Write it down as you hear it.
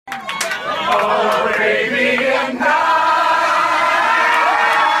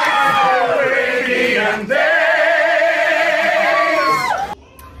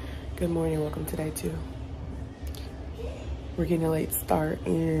do. We're getting a late start,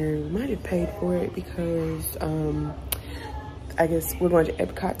 and we might have paid for it because I guess we're going to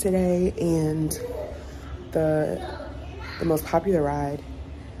Epcot today, and the most popular ride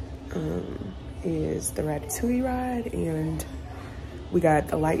is the Ratatouille ride, and we got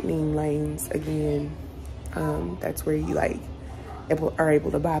the lightning lanes again. That's where you like are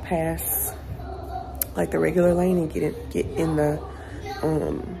able to bypass like the regular lane and get in the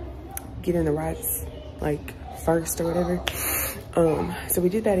rides like first or whatever. So we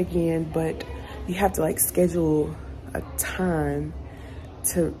did that again, but you have to like schedule a time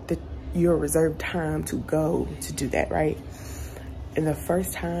to your reserved time to go to do that, right? And the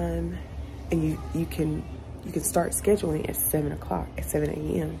first time, and you can start scheduling at 7 o'clock, at 7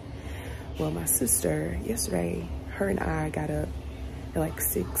 a.m. Well, my sister yesterday, her and I got up at like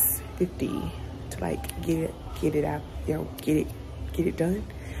 6:50 to like get it out, you know, get it done.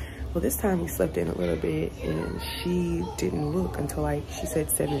 Well, this time we slept in a little bit, and she didn't look until like, she said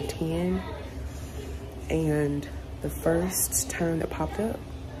 7:10. And the first time that popped up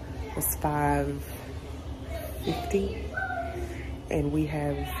was 5:50. And we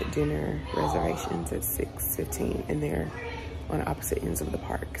have dinner reservations at 6:15, and they're on opposite ends of the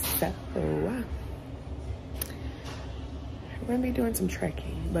park. So we're gonna be doing some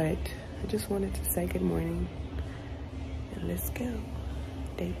trekking, but I just wanted to say good morning and let's go.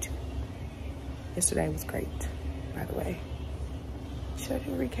 Day 2. Yesterday was great, by the way. Should I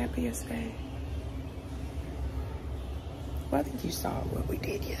do a recap of yesterday? Well, I think you saw what we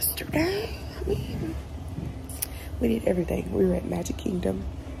did yesterday. I mean, we did everything. We were at Magic Kingdom.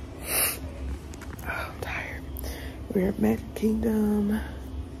 Oh, I'm tired. We were at Magic Kingdom,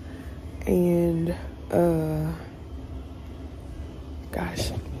 and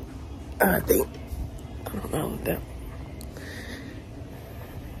gosh, I don't know, that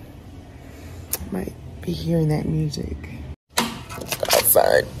might be hearing that music. Let's go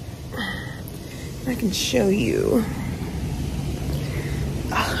outside. I can show you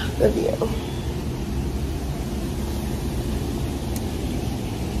the view.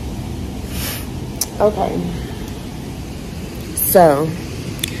 Okay, so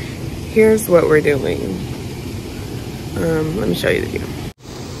here's what we're doing. Let me show you the view.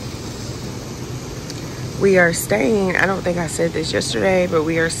 We are staying, I don't think I said this yesterday, but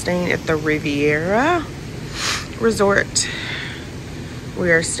we are staying at the Riviera Resort.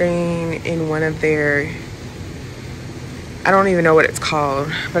 We are staying in one of their, I don't even know what it's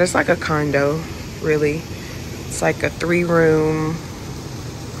called, but it's like a condo, really. It's like a 3-room,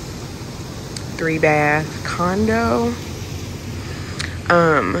 3-bath condo.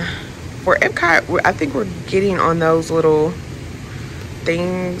 For Epcot, I think we're getting on those little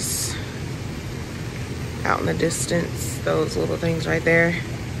things out in the distance, those little things right there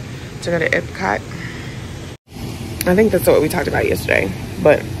to go to Epcot. I think that's what we talked about yesterday.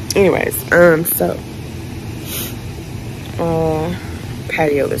 But anyways, so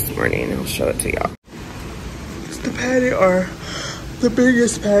patio this morning. I'll show it to y'all. It's the patio, or the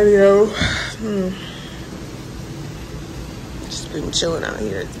biggest patio. Just been chilling out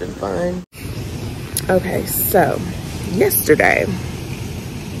here. It's been fun. Okay, so yesterday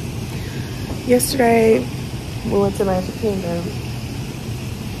we went to Magic Kingdom.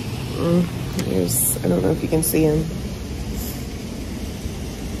 I don't know if you can see him.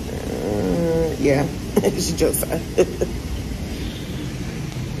 Yeah, it's Josiah.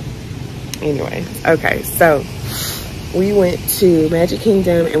 Anyway, okay, so we went to Magic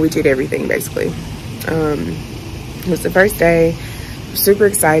Kingdom and we did everything basically. It was the first day. Super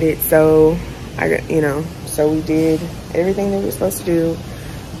excited. So so we did everything that we were supposed to do.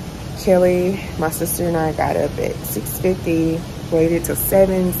 Kelly, my sister, and I got up at 6:50, waited till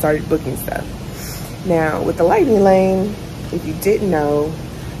 7, started booking stuff. Now with the lightning lane, if you didn't know,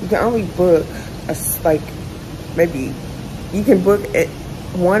 you can only book maybe you can book at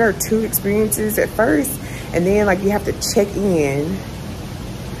 1 or 2 experiences at first, and then like you have to check in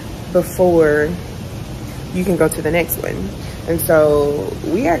before you can go to the next one. And so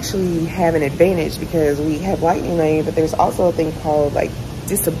we actually have an advantage because we have lightning lane, but there's also a thing called like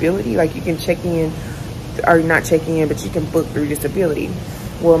disability. Like you can check in, or not check in, but you can book through disability.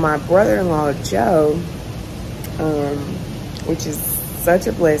 Well, my brother-in-law Joe, which is such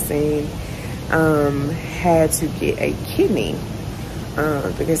a blessing, had to get a kidney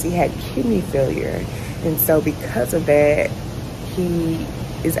because he had kidney failure. And so because of that, he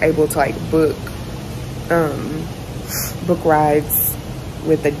is able to like book rides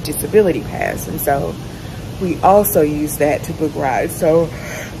with a disability pass. And so we also use that to book rides. So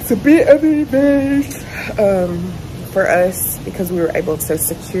it's a bit of an advantage for us because we were able to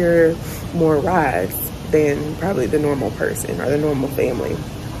secure more rides than probably the normal person or the normal family.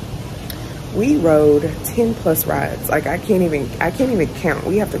 We rode 10 plus rides. Like I can't even count.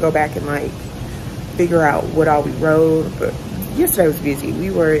 We have to go back and like figure out what all we rode, but yesterday was busy.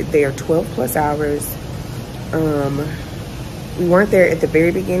 We were there 12 plus hours. We weren't there at the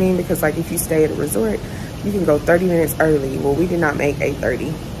very beginning because like if you stay at a resort, you can go 30 minutes early. Well, we did not make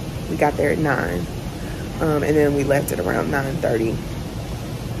 8:30. We got there at 9. And then we left at around 9:30.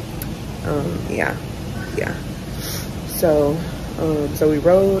 Yeah. So we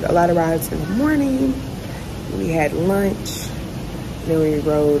rode a lot of rides in the morning. We had lunch. Then we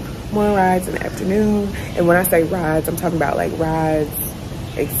rode more rides in the afternoon. And when I say rides, I'm talking about like rides,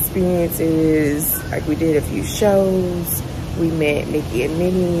 experiences. Like we did a few shows. We met Mickey and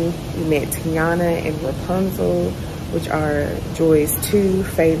Minnie. We met Tiana and Rapunzel, which are Joy's two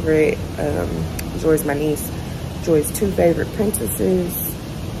favorite, Joy's my niece, Joy's two favorite princesses.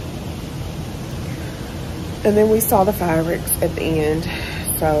 And then we saw the fireworks at the end.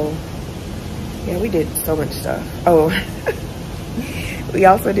 So yeah, we did so much stuff. Oh, we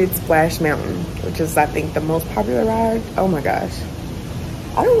also did Splash Mountain, which is I think the most popular ride. Oh my gosh.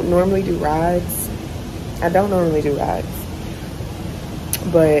 I don't normally do rides.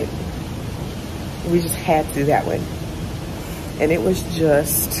 But we just had to do that one. And it was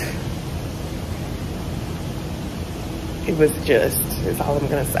just, that's all I'm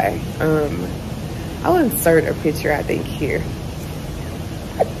gonna say. I'll insert a picture, I think, here.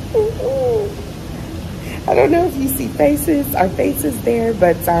 I don't know if you see our faces there,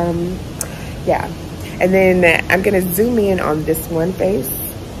 but yeah. And then I'm gonna zoom in on this one face.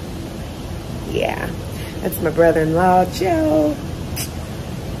 Yeah, that's my brother-in-law, Joe.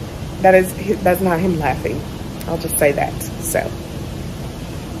 That's not him laughing. I'll just say that. So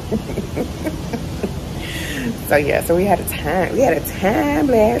so yeah, so we had a time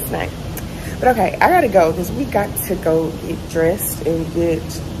last night. But okay, I gotta go because we got to go get dressed and get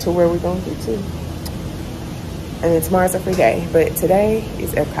to where we're going to get to. And then tomorrow's a free day, but today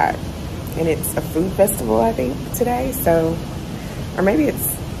is Epcot. And it's a food festival, I think, today. So, or maybe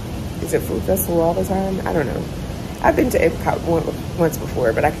is it food festival all the time? I don't know. I've been to Epcot once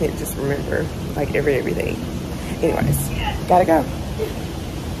before, but I can't just remember like everything. Anyways, gotta go.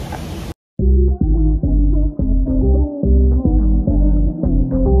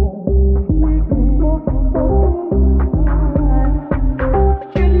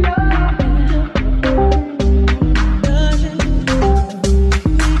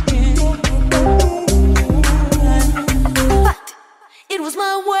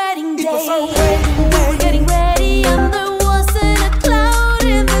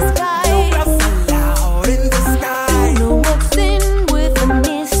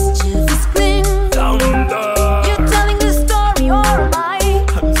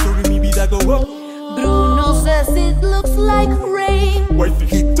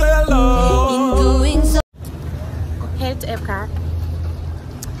 Headed to Epcot.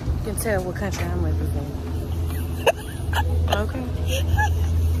 You can tell what country I'm representing. Okay.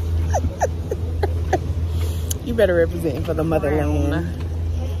 You better represent for the motherland.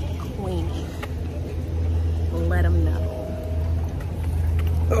 Queenie. Let them know.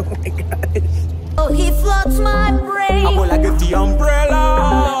 Oh my gosh. Oh, he floods my brain. I will like the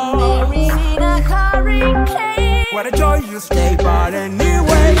umbrella. Married in a hurricane. What a joy you stay, but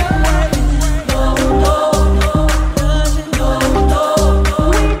anyway. No, no.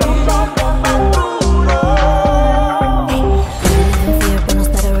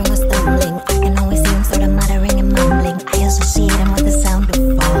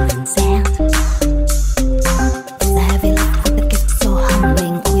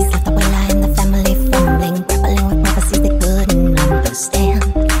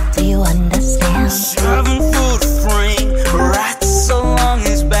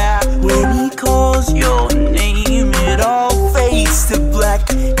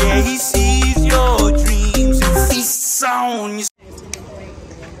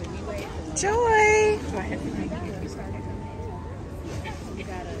 Joy.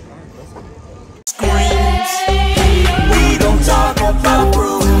 Screams. We don't talk about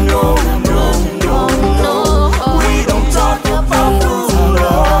Bruno. No. We don't talk about Bruno.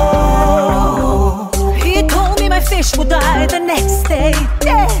 He told me my fish would die the next day.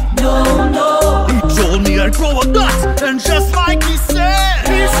 Dead. No. He told me I'd grow a gut, and just like he said,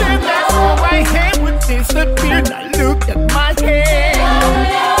 that's how my hair would disappear. Now look at my hair.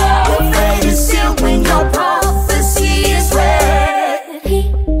 Your fate is sealed when your prophecy is read.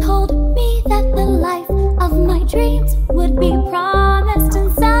 He told me that the life of my dreams would be promised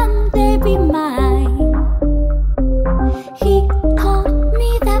and someday be mine.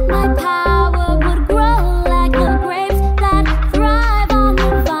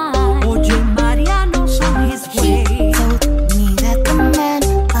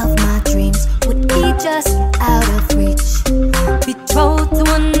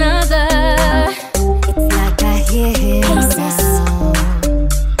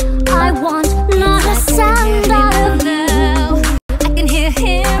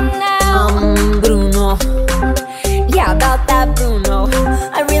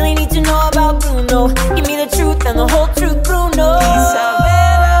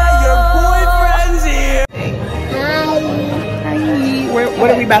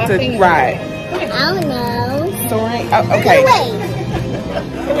 about to ride? I don't know. Soaring. Oh, okay. Wait.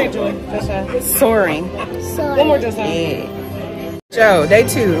 Come here, Joy. Josiah. Soaring. Sorry. One more, Josiah. Yeah. Joe, day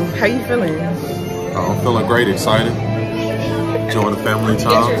 2. How you feeling? I'm feeling great, excited. Enjoying the family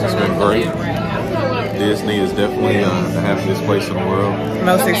time. It's been great. Disney is definitely the happiest place in the world.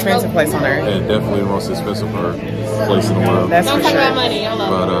 Most expensive place on earth. And definitely the most expensive place in the world. That's for sure. Money.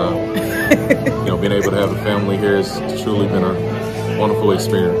 But you know, being able to have a family here has truly been a wonderful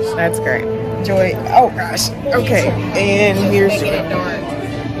experience. That's great. Joy. Oh gosh. Okay. And here's Joy.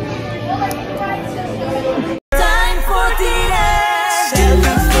 Time for dinner.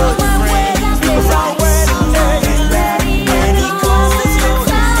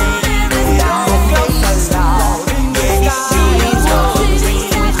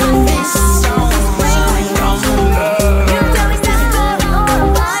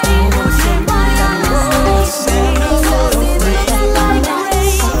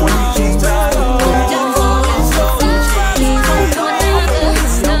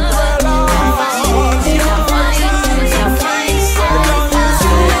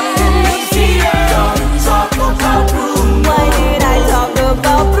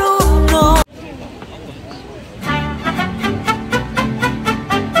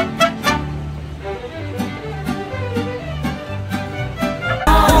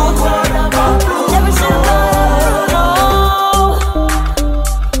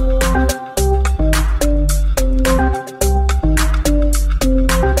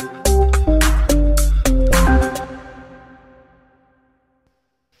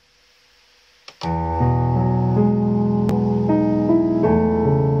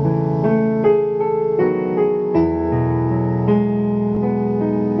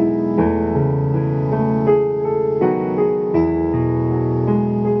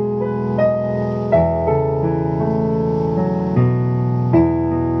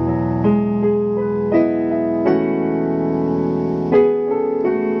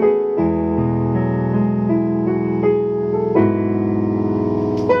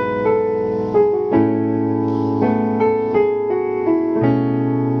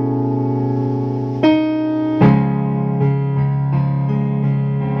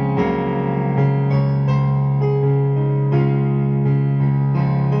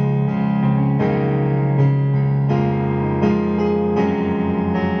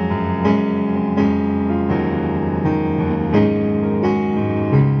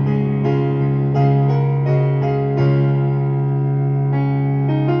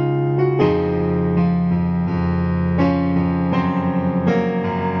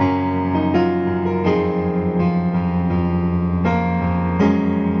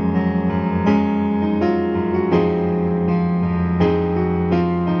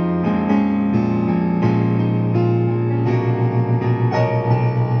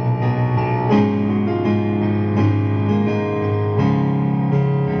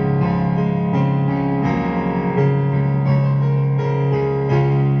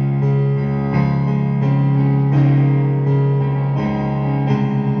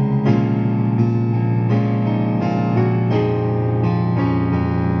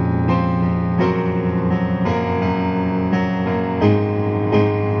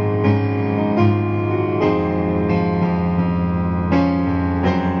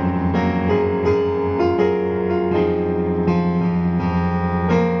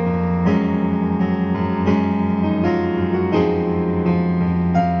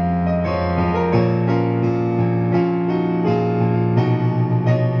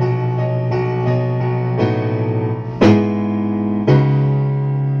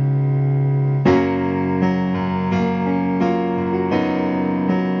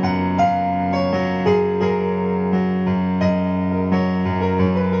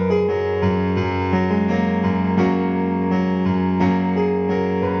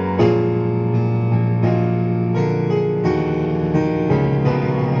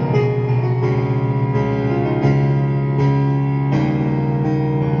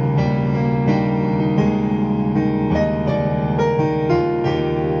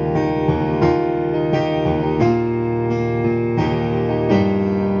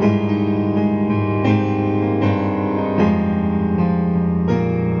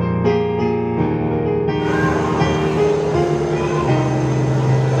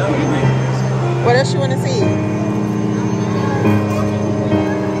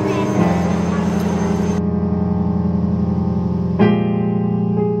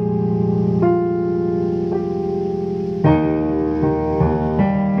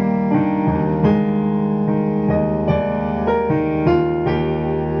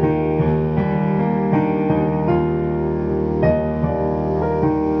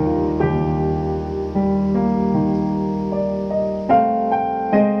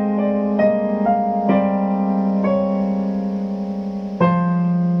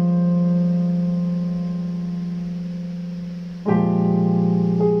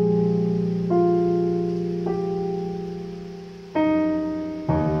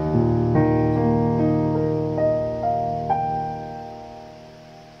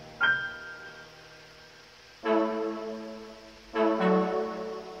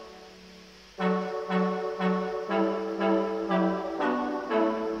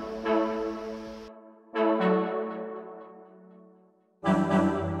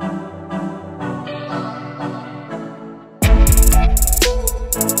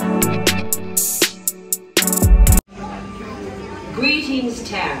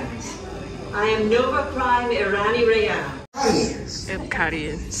 am Nova Prime Irani Raya.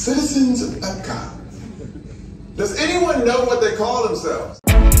 Epcotians. Citizens of Epcot. Does anyone know what they call themselves?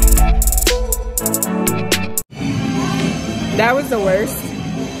 That was the worst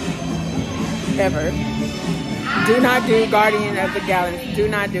ever. Do not do Guardian of the Galaxy. Do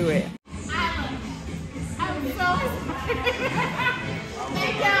not do it. I'm so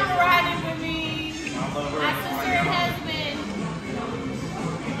thank y'all for riding with me. My sister and husband.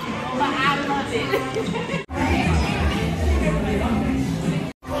 But I love it.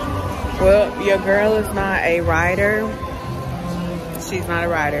 Well, your girl is not a rider. She's not a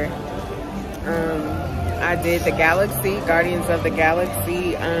rider. I did the Galaxy, Guardians of the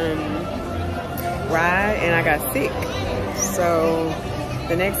Galaxy ride, and I got sick. So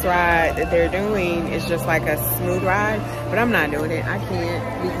the next ride that they're doing is just like a smooth ride, but I'm not doing it. I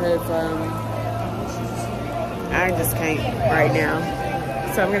can't because I just can't right now.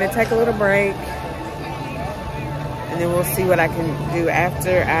 So I'm gonna take a little break, and then we'll see what I can do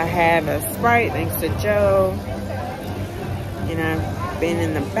after. I have a Sprite thanks to Joe, and I've been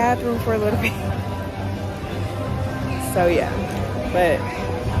in the bathroom for a little bit. So yeah, but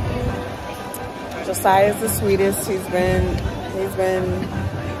Josiah's the sweetest. He's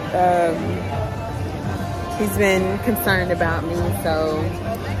been concerned about me, so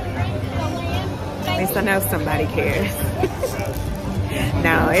at least I know somebody cares.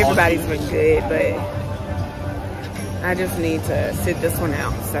 No, everybody's been good, but I just need to sit this one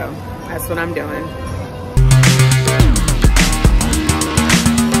out, so that's what I'm doing.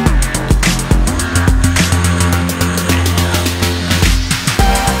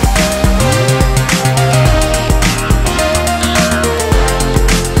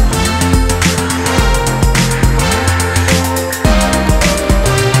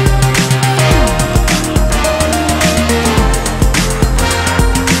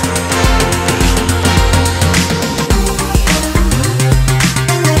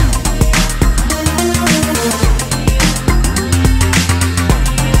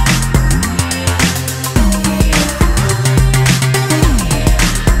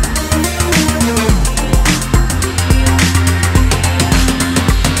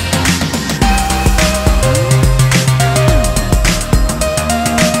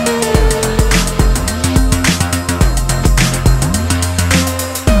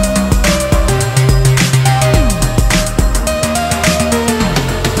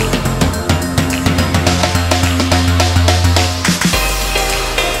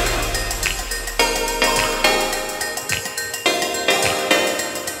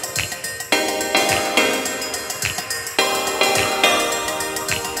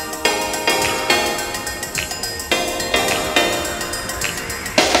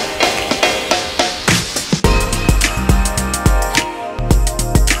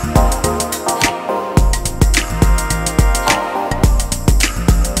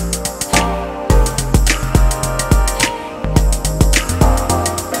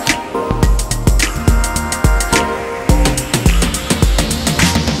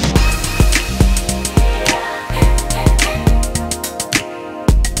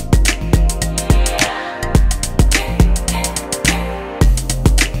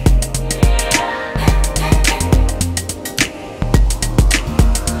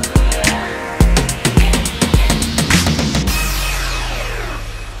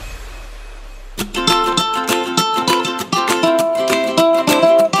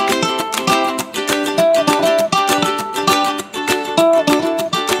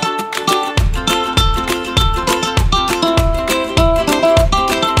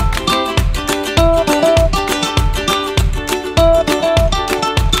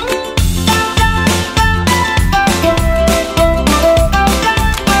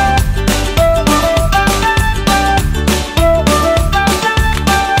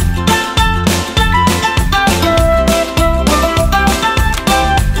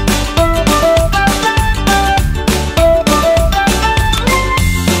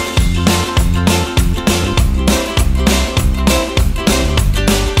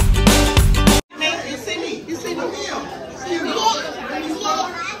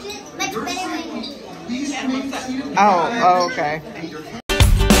 Oh, okay.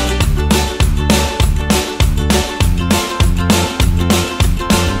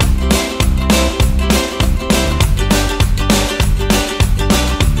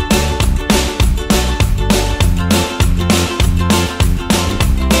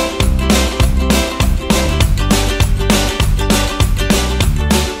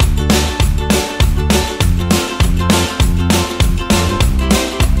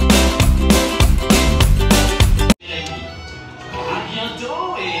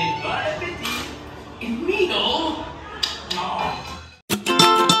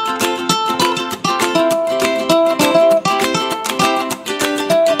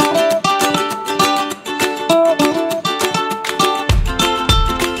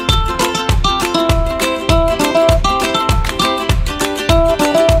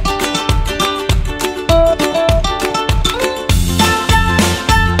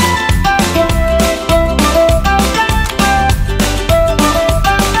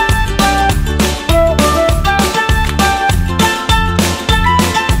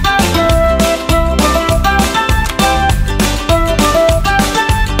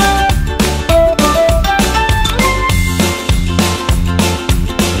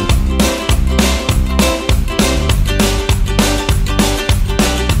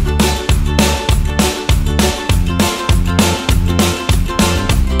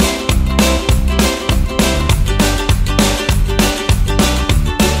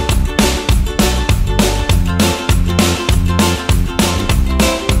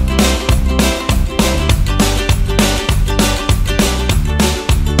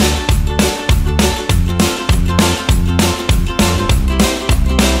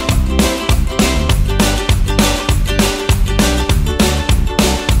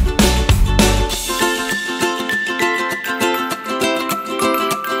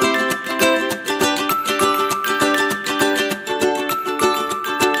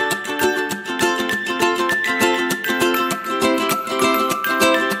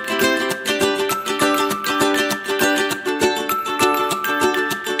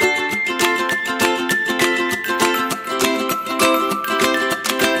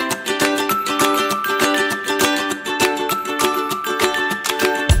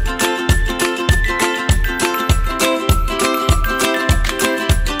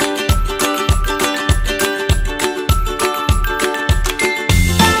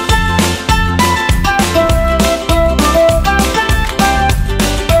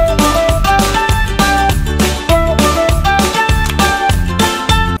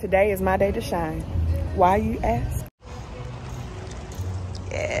 my day to shine. Why, you ask?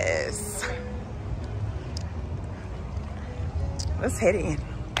 Yes. Let's head in.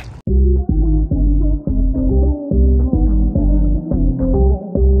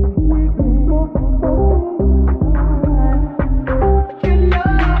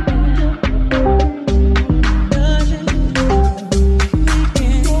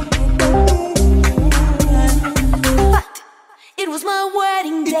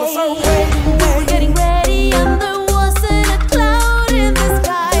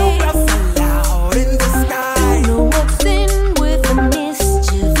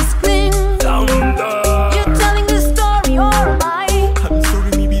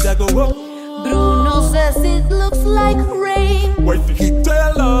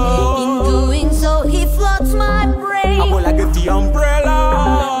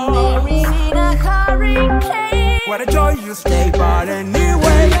 What a joy you stay, but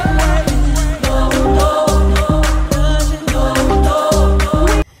anyway.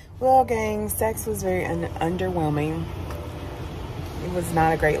 Well, gang, Saks was very underwhelming. It was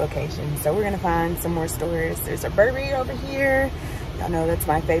not a great location, so we're gonna find some more stores. There's a Burberry over here. Y'all know that's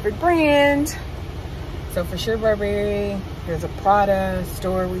my favorite brand. So for sure Burberry. There's a Prada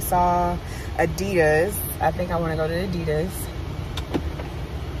store we saw. Adidas. I think I want to go to Adidas.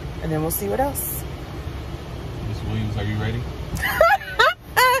 And then we'll see what else. Miss Williams, are you ready?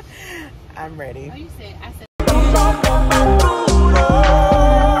 I'm ready. Oh, you said, I said.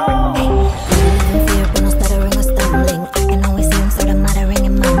 I can always see him sort of muttering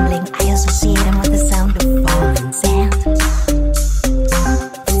and mumbling. I associate him with the sound of falling sand.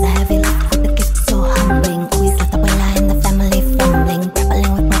 It's a heavy lift with the gift so humbling. Always left the abuela in the family fumbling,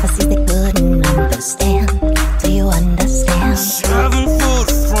 grappling with prophecies they couldn't understand. Do you understand? 7 foot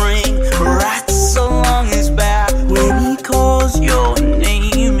frame, right so long his back. When he calls your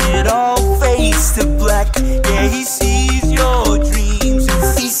name, it all fades to black. Yeah, he sees your dreams and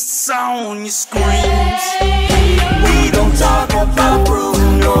feasts on your screams. We don't talk about Bruno,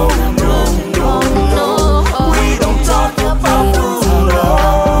 no. We don't talk about Bruno.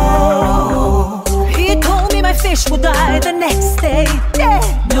 He told me my fish would die the next day. Yeah.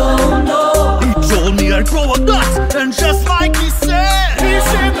 No. He told me I'd grow a gut, and just like he said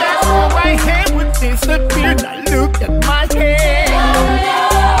that all my hair would disappear. Now look at my hair.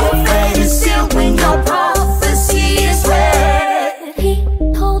 Your fate is sealed when your prophecy is read. He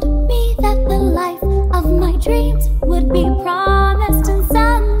told me that the life of my dreams would be promised and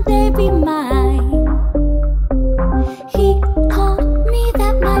someday be mine. He told me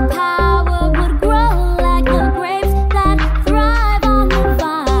that my power would grow like the grapes that thrive on the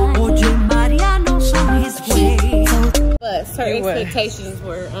vine. Oye, Mariano's on his way. But her expectations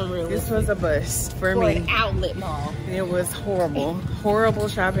were unrealistic. This was a bust for For me. an outlet mall. It was horrible. Horrible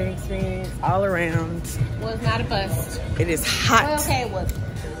shopping experience all around. Was not a bust. It is hot. Well, okay, it was.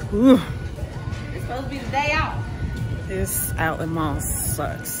 Ooh, It's supposed to be the day off. this outlet mall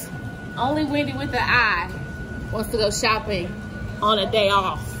sucks. Only Wendy with the eye wants to go shopping on a day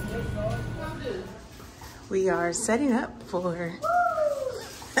off. We are setting up for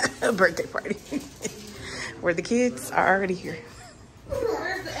a birthday party where the kids are already here.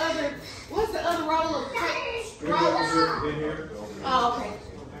 Where's the other? What's the other roll of tape? Oh,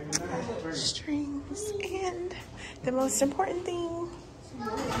 okay. Strings and the most important thing.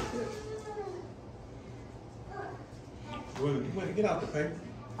 Get out the paper.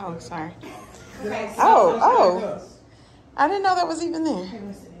 Oh, sorry. Oh. I didn't know that was even there.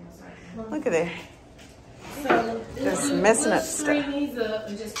 Look at there. So Just messing up string stuff. these up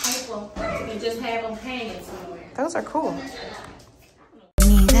and just tape them and just have them hanging somewhere. Those are cool.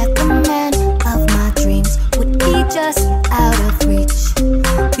 Me that the man of my dreams would be just out of reach,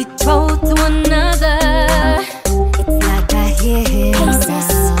 betrothed to another. It's like I hear him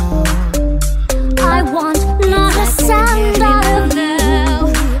now. I want not a sound out of you.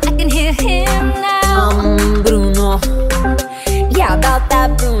 I can hear him now. Bruno. Yeah, about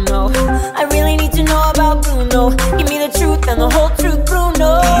that Bruno. I really need to know about Bruno. Give me the truth and the whole truth,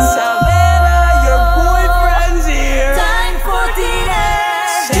 Bruno. Isabella, your boyfriend's here. Time for dinner.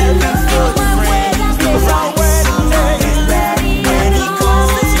 7 foot frame, cause our wedding day is ready. When he calls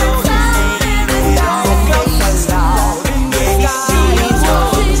your name,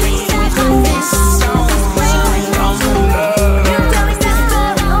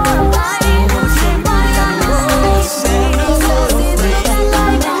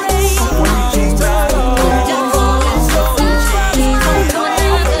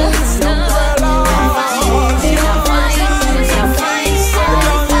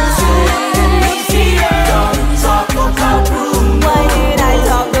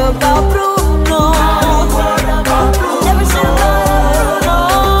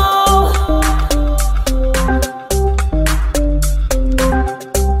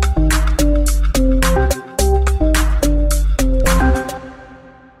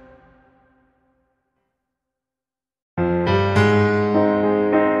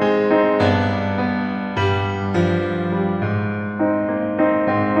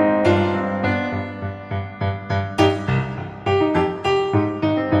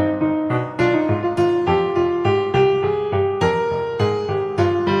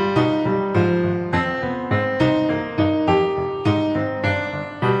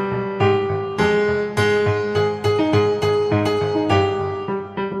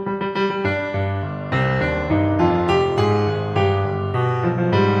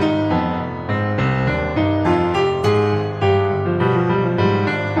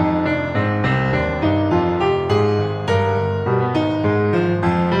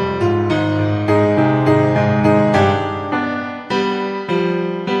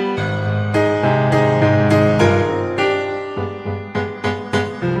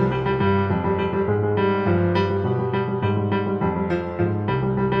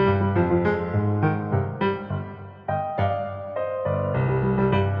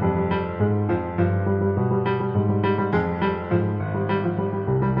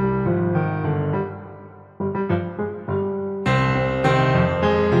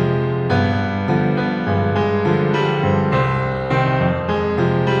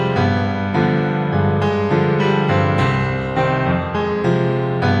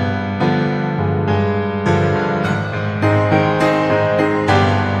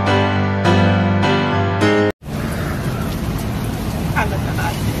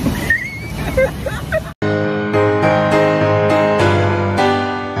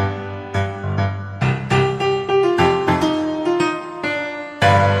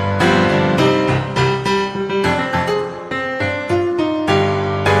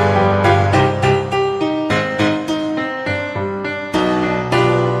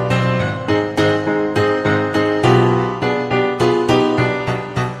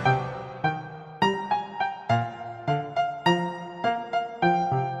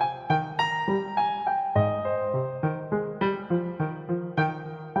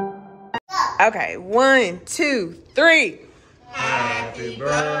 Okay, 1, 2, 3. Happy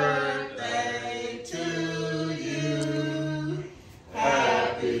birthday to you.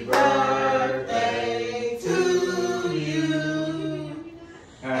 Happy birthday to you.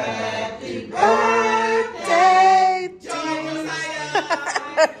 Happy Birthday to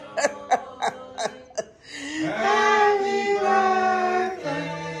Happy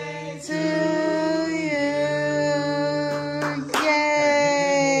birthday to you.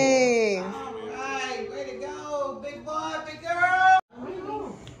 Yay. All right, way to go, big boy, big girl.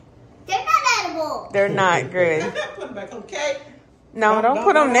 They're not edible. They're not good. Put them back, okay? No, don't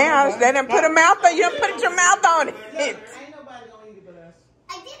put them now. They didn't put a mouth on you. Put your mouth on it. Ain't nobody gonna eat it but us.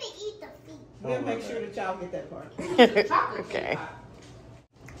 I didn't eat the feet. We'll make sure that y'all get that part. Okay.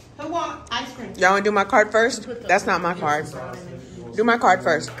 Who want ice cream? Y'all want to do my card first? That's not my card. Do my card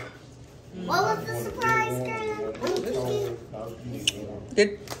first. What was the surprise, girl?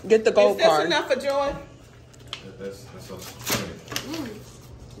 Get the gold Is this card. enough for Joy? That's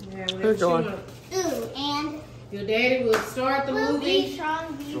Who's Joy? Ooh, and Your daddy will start the we'll be movie.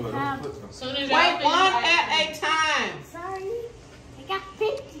 strong. We have. Soon as Wait one at a time. Sorry, I got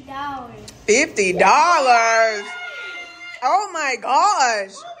 $50. $50. Oh my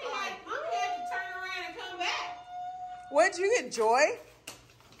gosh. Mommy had to turn around and come back. What'd you get, Joy?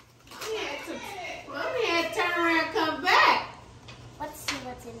 Mommy had to turn around and come back. Let's see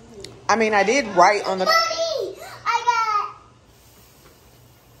what's in here. I mean, I did write on the... Money!